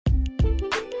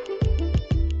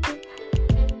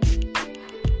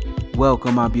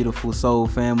Welcome, my beautiful soul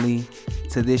family,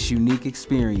 to this unique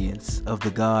experience of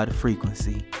the God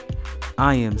frequency.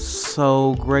 I am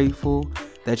so grateful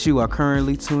that you are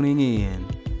currently tuning in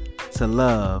to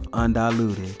Love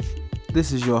Undiluted.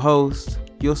 This is your host,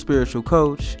 your spiritual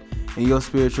coach, and your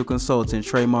spiritual consultant,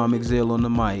 Traymar McZill on the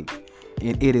mic,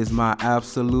 and it is my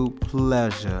absolute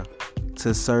pleasure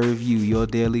to serve you your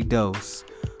daily dose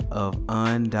of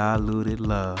undiluted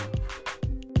love.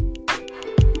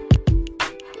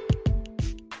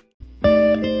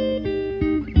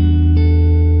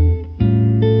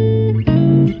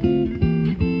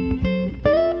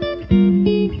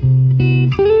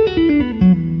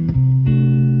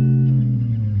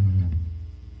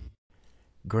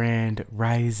 Grand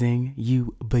rising,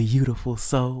 you beautiful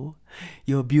soul.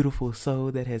 Your beautiful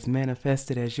soul that has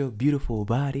manifested as your beautiful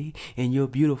body and your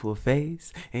beautiful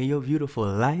face and your beautiful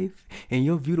life and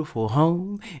your beautiful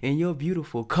home and your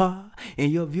beautiful car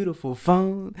and your beautiful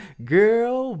phone.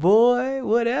 Girl, boy,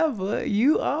 whatever,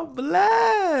 you are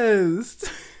blessed.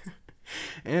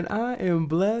 And I am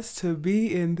blessed to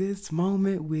be in this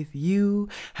moment with you,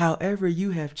 however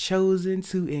you have chosen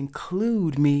to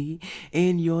include me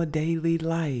in your daily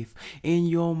life, in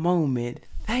your moment.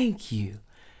 Thank you.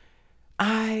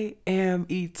 I am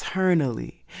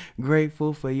eternally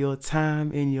grateful for your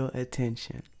time and your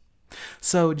attention.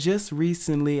 So just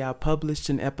recently, I published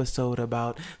an episode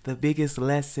about the biggest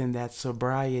lesson that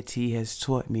sobriety has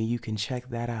taught me. You can check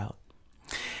that out.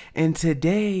 And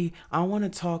today, I want to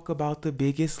talk about the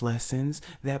biggest lessons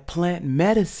that plant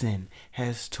medicine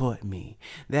has taught me.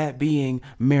 That being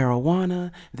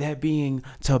marijuana, that being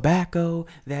tobacco,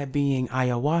 that being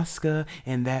ayahuasca,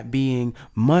 and that being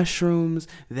mushrooms,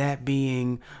 that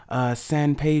being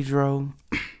San Pedro,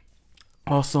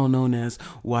 also known as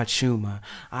Wachuma.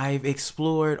 I've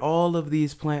explored all of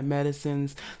these plant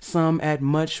medicines, some at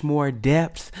much more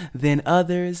depth than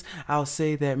others. I'll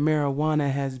say that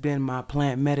marijuana has been my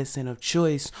plant medicine of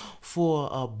choice for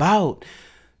about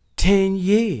 10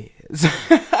 years.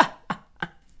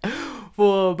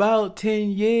 For about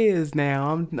 10 years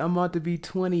now. I'm about to be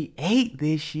 28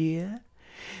 this year.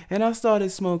 And I started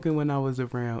smoking when I was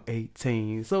around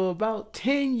 18. So about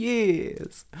 10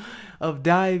 years of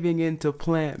diving into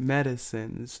plant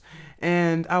medicines.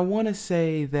 And I want to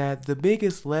say that the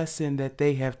biggest lesson that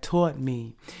they have taught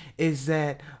me is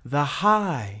that the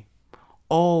high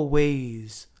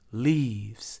always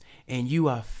leaves, and you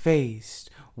are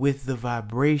faced with the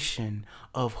vibration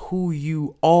of who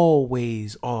you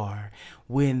always are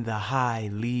when the high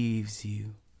leaves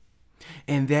you.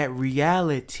 And that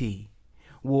reality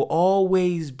will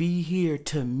always be here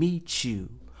to meet you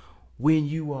when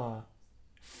you are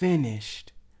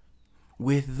finished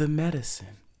with the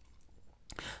medicine.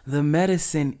 The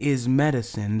medicine is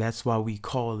medicine. That's why we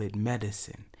call it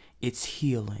medicine. It's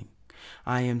healing.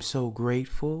 I am so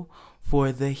grateful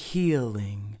for the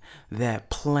healing that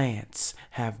plants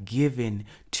have given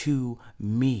to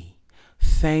me.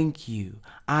 Thank you.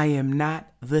 I am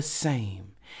not the same.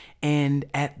 And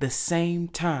at the same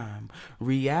time,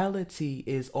 reality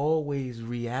is always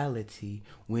reality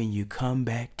when you come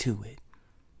back to it.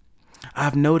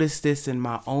 I've noticed this in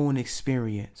my own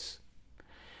experience.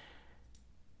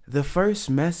 The first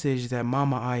message that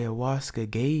Mama Ayahuasca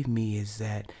gave me is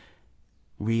that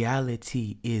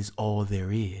reality is all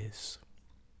there is.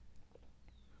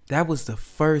 That was the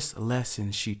first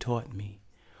lesson she taught me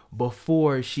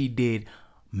before she did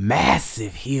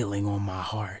massive healing on my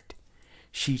heart.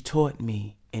 She taught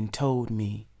me and told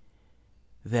me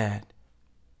that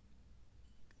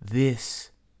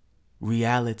this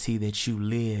reality that you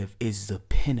live is the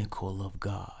pinnacle of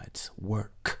God's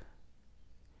work.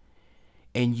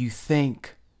 And you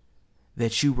think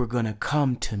that you were going to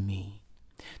come to me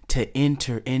to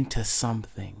enter into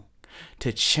something,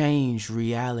 to change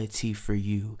reality for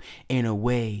you in a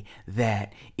way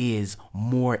that is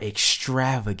more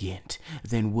extravagant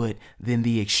than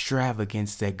the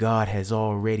extravagance that God has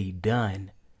already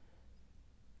done.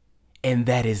 And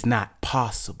that is not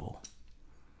possible,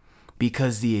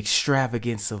 because the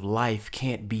extravagance of life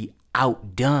can't be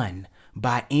outdone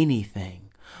by anything.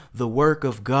 The work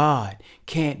of God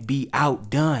can't be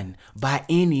outdone by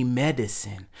any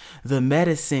medicine. The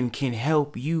medicine can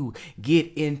help you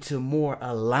get into more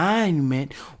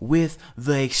alignment with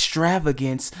the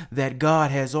extravagance that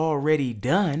God has already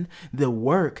done, the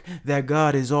work that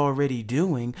God is already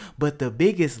doing. But the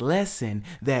biggest lesson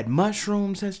that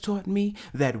mushrooms has taught me,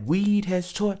 that weed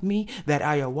has taught me, that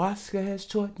ayahuasca has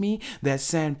taught me, that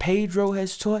San Pedro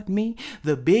has taught me,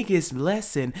 the biggest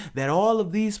lesson that all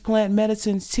of these plant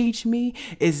medicines teach teach me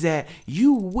is that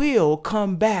you will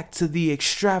come back to the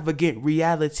extravagant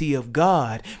reality of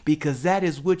God, because that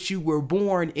is what you were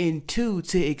born into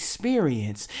to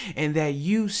experience, and that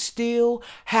you still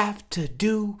have to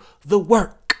do the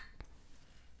work.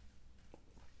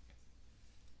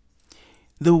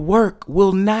 The work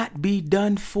will not be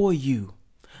done for you.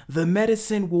 The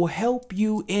medicine will help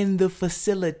you in the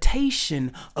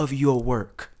facilitation of your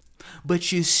work.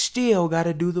 But you still got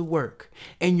to do the work.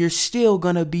 And you're still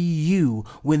going to be you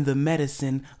when the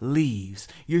medicine leaves.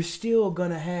 You're still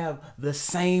going to have the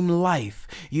same life.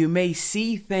 You may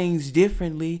see things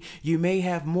differently. You may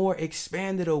have more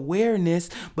expanded awareness.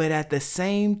 But at the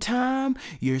same time,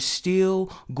 you're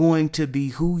still going to be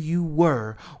who you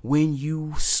were when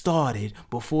you started,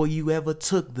 before you ever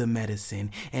took the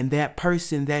medicine. And that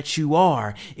person that you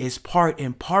are is part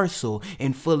and parcel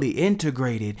and fully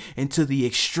integrated into the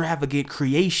extravagant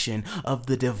creation of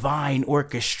the divine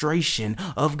orchestration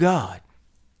of God.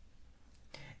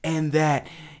 And that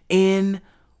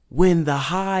when the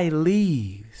high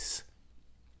leaves,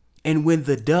 and when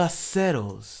the dust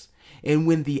settles, and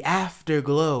when the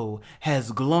afterglow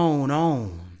has glown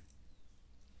on,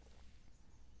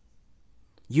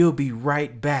 you'll be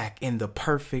right back in the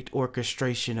perfect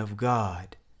orchestration of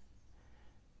God,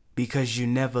 because you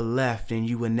never left and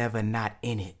you were never not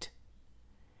in it.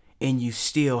 And you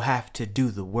still have to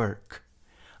do the work.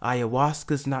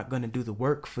 Ayahuasca's not going to do the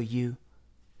work for you.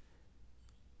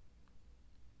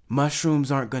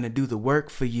 Mushrooms aren't going to do the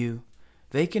work for you.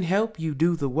 They can help you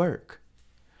do the work,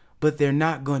 but they're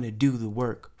not going to do the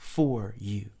work for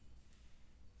you.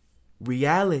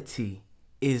 Reality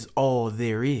is all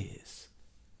there is.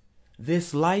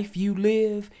 This life you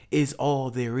live is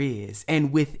all there is.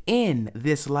 And within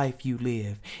this life you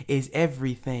live is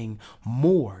everything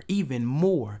more, even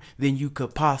more than you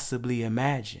could possibly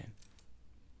imagine.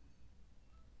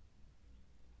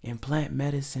 And plant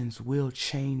medicines will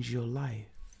change your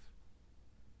life.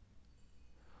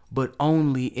 But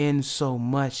only in so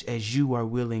much as you are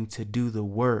willing to do the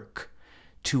work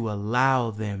to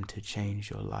allow them to change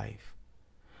your life.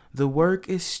 The work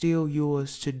is still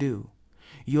yours to do.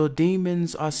 Your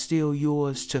demons are still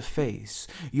yours to face.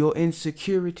 Your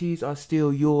insecurities are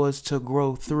still yours to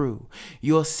grow through.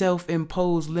 Your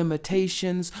self-imposed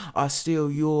limitations are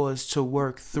still yours to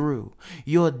work through.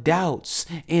 Your doubts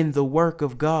in the work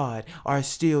of God are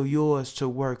still yours to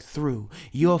work through.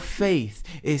 Your faith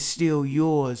is still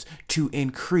yours to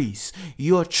increase.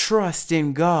 Your trust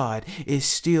in God is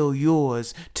still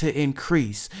yours to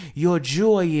increase. Your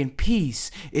joy and peace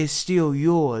is still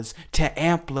yours to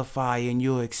amplify in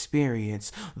your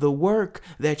experience. The work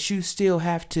that you still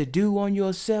have to do on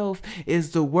yourself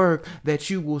is the work that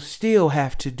you will still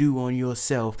have to do on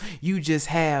yourself. You just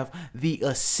have the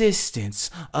assistance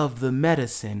of the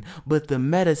medicine, but the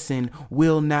medicine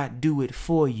will not do it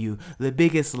for you. The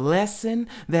biggest lesson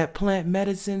that plant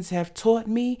medicines have taught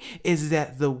me is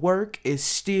that the work is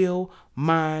still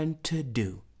mine to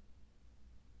do.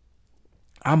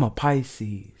 I'm a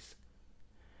Pisces.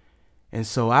 And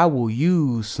so I will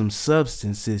use some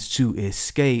substances to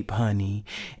escape, honey.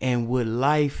 And what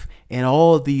life and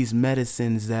all these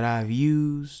medicines that I've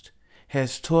used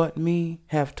have taught me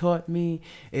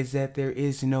is that there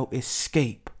is no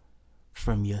escape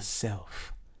from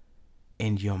yourself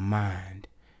and your mind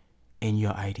and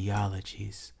your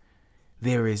ideologies.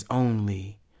 There is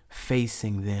only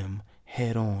facing them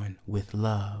head on with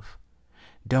love.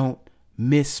 Don't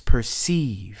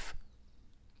misperceive.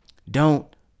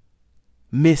 Don't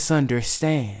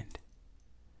misunderstand.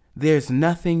 There's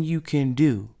nothing you can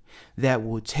do that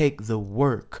will take the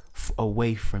work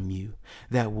away from you,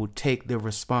 that will take the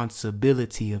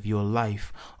responsibility of your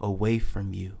life away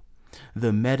from you.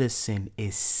 The medicine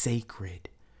is sacred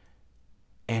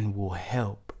and will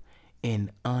help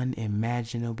in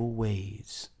unimaginable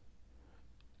ways.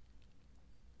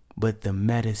 But the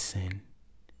medicine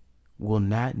will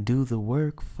not do the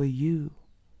work for you,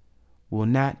 will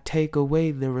not take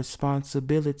away the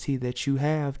responsibility that you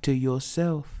have to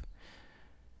yourself.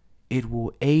 It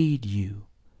will aid you.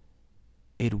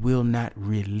 It will not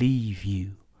relieve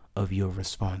you of your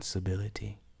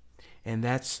responsibility. And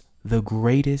that's the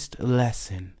greatest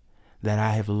lesson that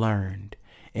I have learned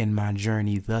in my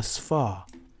journey thus far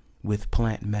with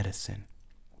plant medicine,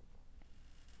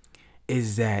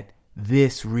 is that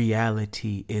this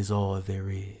reality is all there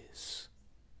is.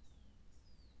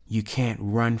 You can't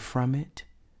run from it.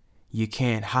 You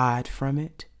can't hide from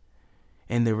it.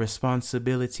 And the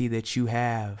responsibility that you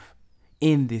have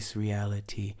in this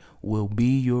reality will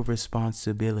be your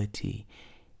responsibility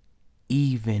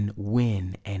even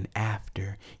when and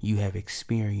after you have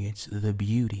experienced the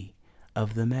beauty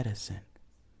of the medicine.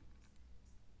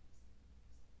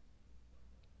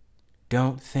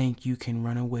 Don't think you can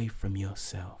run away from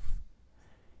yourself.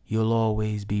 You'll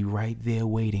always be right there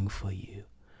waiting for you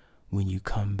when you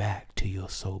come back to your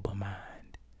sober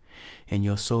mind. And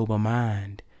your sober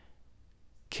mind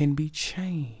can be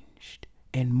changed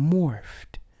and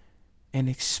morphed and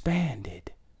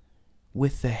expanded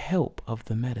with the help of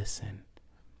the medicine,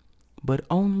 but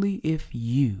only if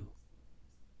you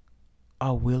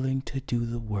are willing to do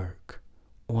the work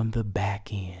on the back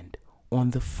end,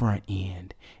 on the front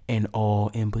end, and all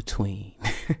in between.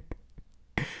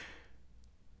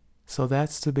 So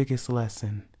that's the biggest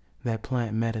lesson that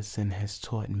plant medicine has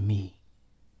taught me,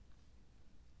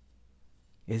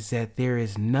 is that there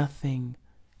is nothing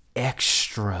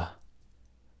extra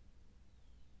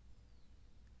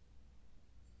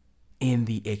in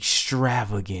the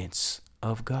extravagance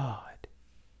of God.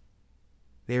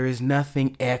 There is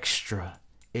nothing extra.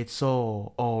 It's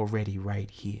all already right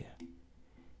here.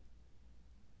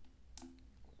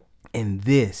 And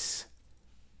this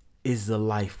is the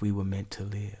life we were meant to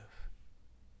live.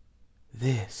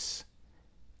 This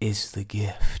is the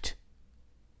gift,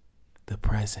 the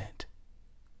present.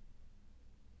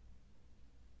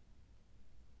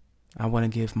 I want to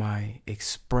give my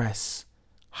express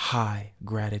high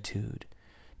gratitude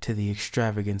to the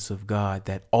extravagance of God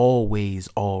that always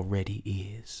already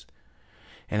is.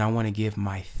 And I want to give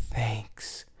my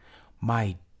thanks,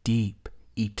 my deep,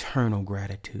 eternal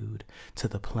gratitude to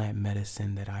the plant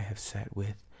medicine that I have sat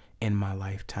with in my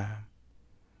lifetime.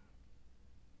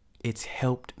 It's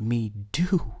helped me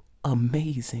do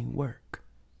amazing work.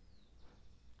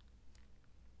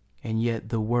 And yet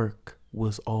the work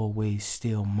was always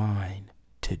still mine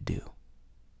to do.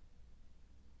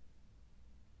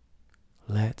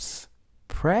 Let's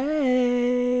pray.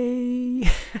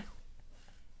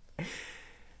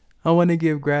 I want to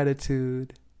give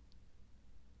gratitude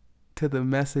to the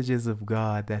messages of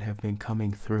God that have been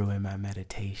coming through in my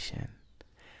meditation.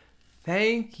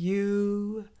 Thank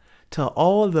you to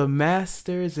all the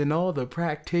masters and all the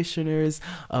practitioners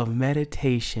of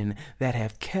meditation that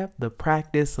have kept the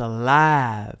practice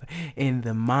alive in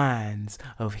the minds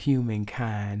of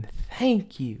humankind.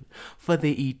 Thank you for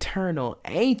the eternal,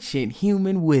 ancient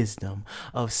human wisdom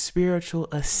of spiritual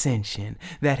ascension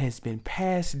that has been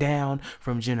passed down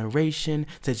from generation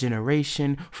to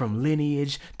generation, from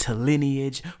lineage to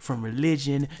lineage, from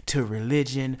religion to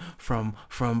religion, from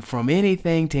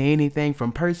anything to anything,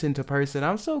 from person to person.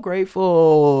 I'm so grateful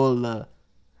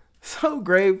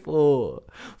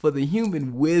for the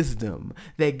human wisdom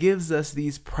that gives us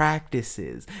these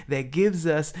practices, that gives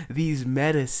us these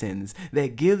medicines,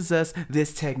 that gives us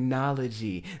this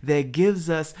technology, that gives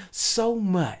us so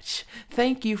much.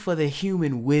 Thank you for the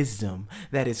human wisdom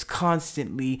that is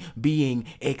constantly being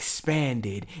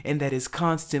expanded and that is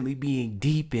constantly being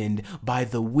deepened by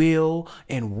the will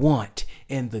and want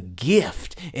and the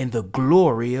gift and the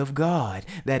glory of God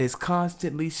that is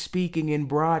constantly speaking and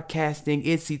broadcasting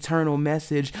its eternal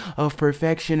message of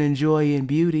perfection and joy and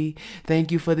beauty.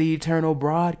 Thank you for the eternal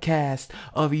broadcast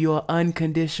of your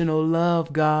unconditional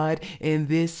love, God, in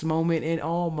this moment and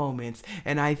all moments.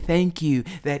 And I thank you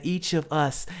that each of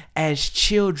us as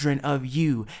children of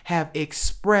you have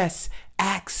expressed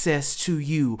access to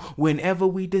you whenever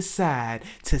we decide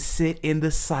to sit in the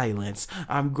silence.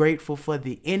 I'm grateful for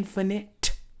the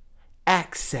infinite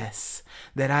access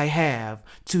that I have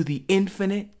to the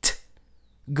infinite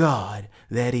God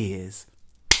that is.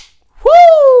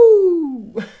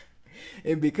 Woo!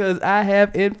 And because I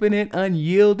have infinite,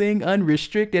 unyielding,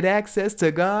 unrestricted access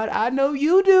to God, I know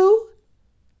you do.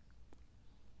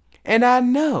 And I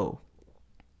know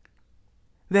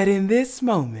that in this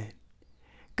moment,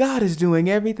 God is doing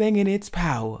everything in its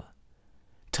power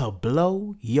to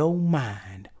blow your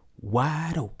mind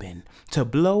wide open, to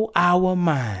blow our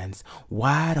minds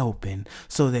wide open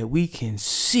so that we can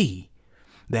see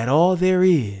that all there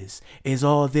is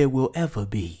all there will ever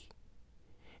be.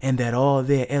 And that all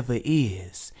there ever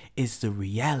is the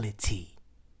reality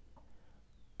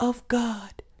of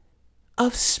God,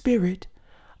 of Spirit,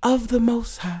 of the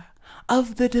Most High,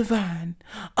 of the divine,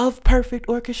 of perfect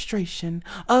orchestration,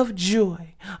 of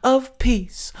joy, of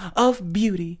peace, of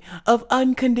beauty, of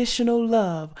unconditional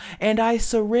love. And I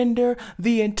surrender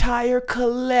the entire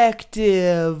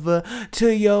collective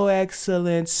to your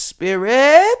excellent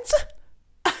Spirit.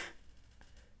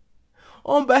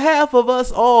 On behalf of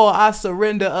us all, I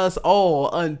surrender us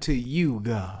all unto you,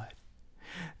 God,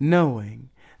 knowing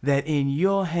that in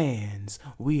your hands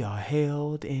we are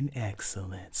held in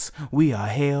excellence. We are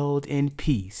held in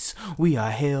peace. We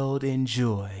are held in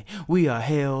joy. We are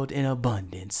held in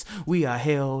abundance. We are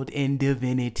held in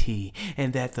divinity.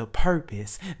 And that the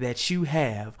purpose that you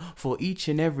have for each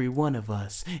and every one of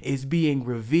us is being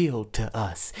revealed to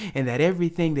us. And that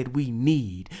everything that we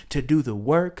need to do the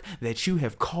work that you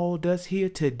have called us here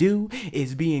to do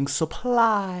is being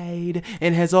supplied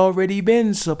and has already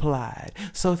been supplied.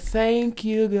 So thank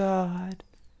you, God.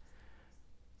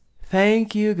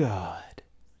 Thank you, God,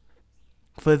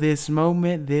 for this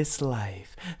moment, this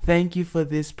life. Thank you for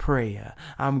this prayer.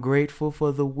 I'm grateful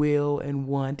for the will and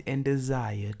want and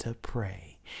desire to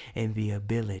pray and the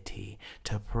ability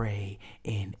to pray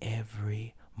in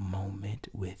every moment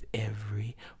with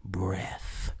every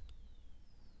breath.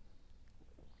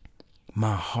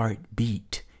 My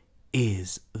heartbeat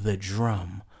is the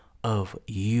drum of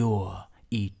your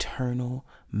eternal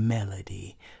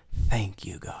melody. Thank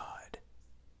you, God.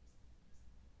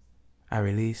 I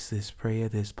release this prayer,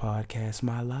 this podcast,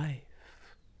 my life,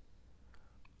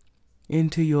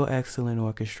 into your excellent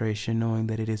orchestration, knowing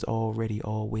that it is already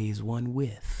always one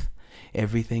with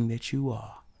everything that you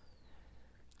are.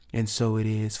 And so it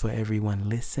is for everyone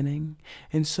listening,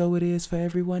 and so it is for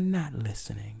everyone not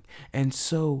listening, and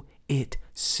so it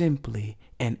simply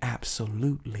and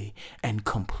absolutely and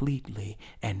completely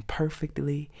and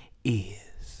perfectly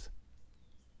is.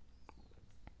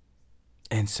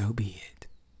 And so be it.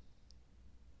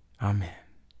 Amen.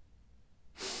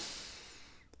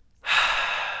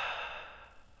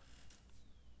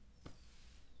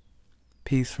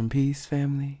 Peace from peace,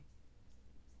 family.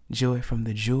 Joy from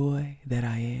the joy that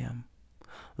I am.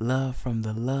 Love from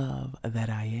the love that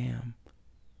I am.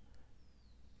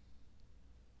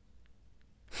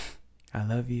 I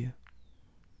love you.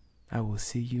 I will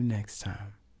see you next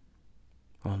time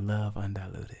on Love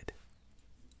Undiluted.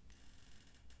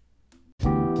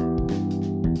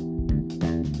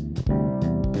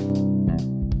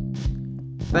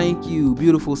 Thank you,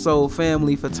 beautiful soul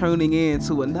family, for tuning in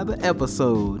to another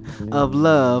episode of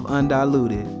Love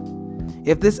Undiluted.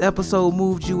 If this episode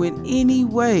moved you in any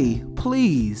way,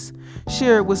 please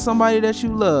share it with somebody that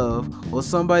you love or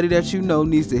somebody that you know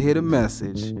needs to hear the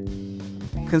message.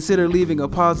 Consider leaving a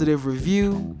positive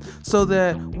review so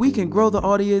that we can grow the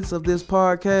audience of this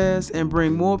podcast and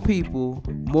bring more people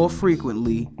more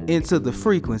frequently into the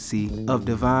frequency of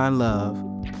divine love.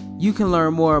 You can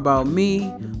learn more about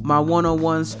me, my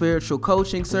one-on-one spiritual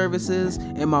coaching services,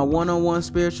 and my one-on-one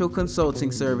spiritual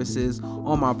consulting services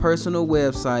on my personal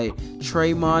website,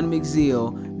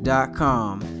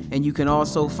 TraymonMcZeal.com. And you can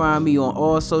also find me on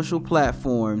all social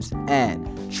platforms at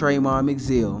Traymon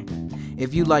McZeal.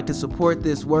 If you'd like to support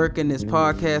this work and this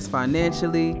podcast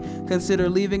financially, consider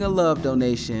leaving a love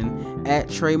donation at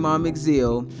Traymon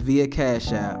McZeal via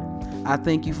Cash App. I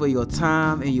thank you for your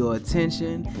time and your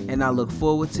attention, and I look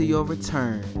forward to your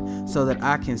return so that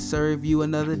I can serve you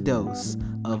another dose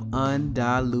of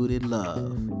undiluted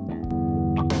love.